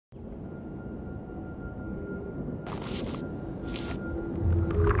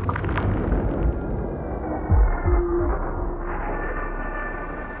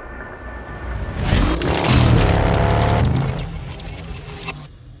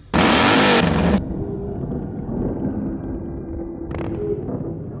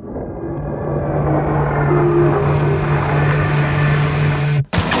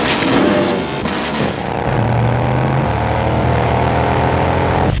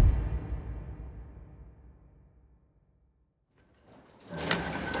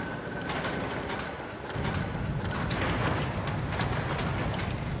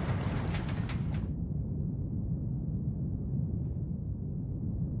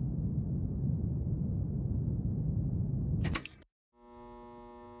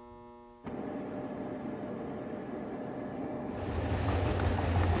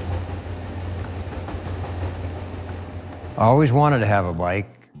I always wanted to have a bike.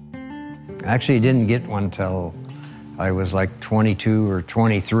 Actually, didn't get one till I was like 22 or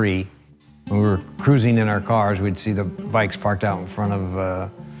 23. When we were cruising in our cars, we'd see the bikes parked out in front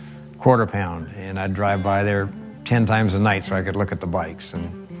of Quarter Pound, and I'd drive by there 10 times a night so I could look at the bikes.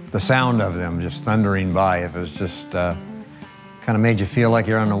 And the sound of them just thundering by, it was just kind of made you feel like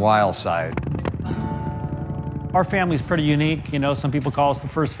you're on the wild side. Our family's pretty unique. You know, some people call us the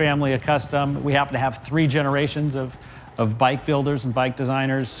first family of custom. We happen to have 3 generations of bike builders and bike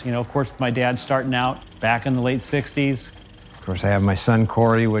designers. You know, of course, my dad starting out back in the late 60s. Of course, I have my son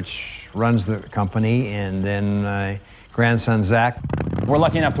Corey, which runs the company, and then my grandson Zach. We're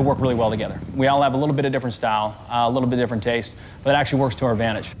lucky enough to work really well together. We all have a little bit of different style, a little bit different taste, but it actually works to our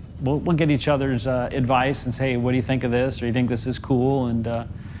advantage. We'll get each other's advice and say, hey, what do you think of this? Or you think this is cool? And,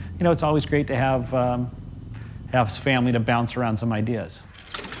 you know, it's always great to have family to bounce around some ideas.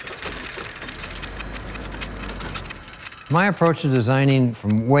 My approach to designing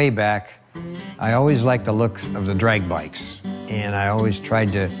from way back, I always liked the looks of the drag bikes, and I always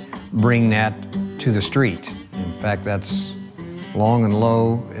tried to bring that to the street. In fact, that's long and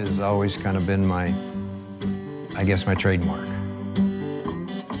low has always kind of been my, I guess, my trademark.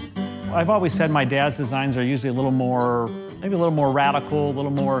 I've always said my dad's designs are usually a little more, maybe a little more radical, a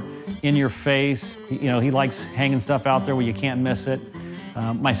little more in your face. You know, he likes hanging stuff out there where you can't miss it.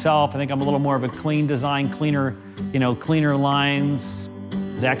 Myself, I think I'm a little more of a clean design, cleaner, you know, cleaner lines.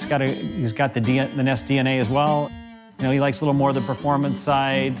 Zach's he's got the Ness DNA as well. You know, he likes a little more of the performance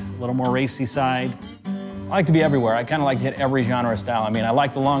side, a little more racy side. I like to be everywhere. I kind of like to hit every genre of style. I mean, I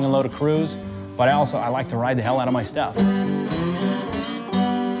like the long and low to cruise, but I like to ride the hell out of my stuff.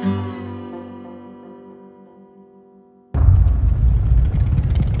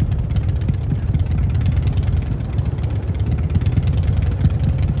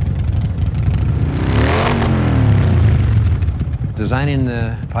 Designing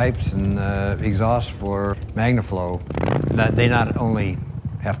the pipes and exhaust for MagnaFlow, they not only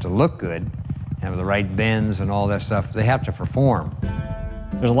have to look good, have the right bends and all that stuff, they have to perform.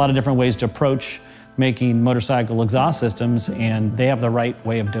 There's a lot of different ways to approach making motorcycle exhaust systems, and they have the right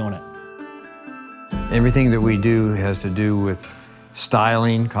way of doing it. Everything that we do has to do with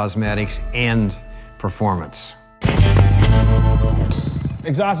styling, cosmetics, and performance.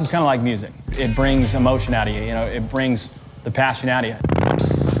 Exhaust is kind of like music. It brings emotion out of you, you know, it brings the passion out of you.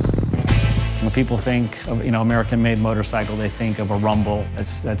 When people think of, you know, American-made motorcycle, they think of a rumble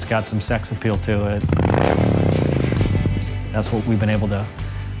that's got some sex appeal to it. That's what we've been able to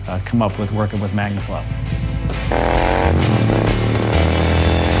come up with working with MagnaFlow.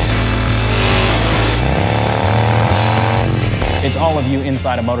 It's all of you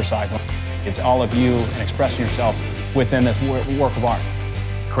inside a motorcycle. It's all of you and expressing yourself within this work of art.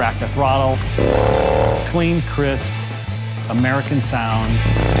 Crack the throttle, clean, crisp, American sound.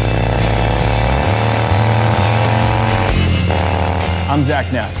 I'm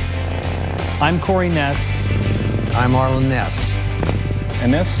Zach Ness. I'm Corey Ness. I'm ARLEN Ness.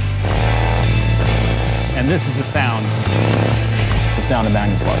 And this? And this is the sound. The sound of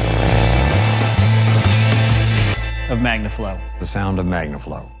MagnaFlow. Of MagnaFlow. The sound of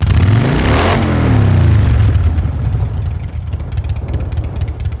MagnaFlow.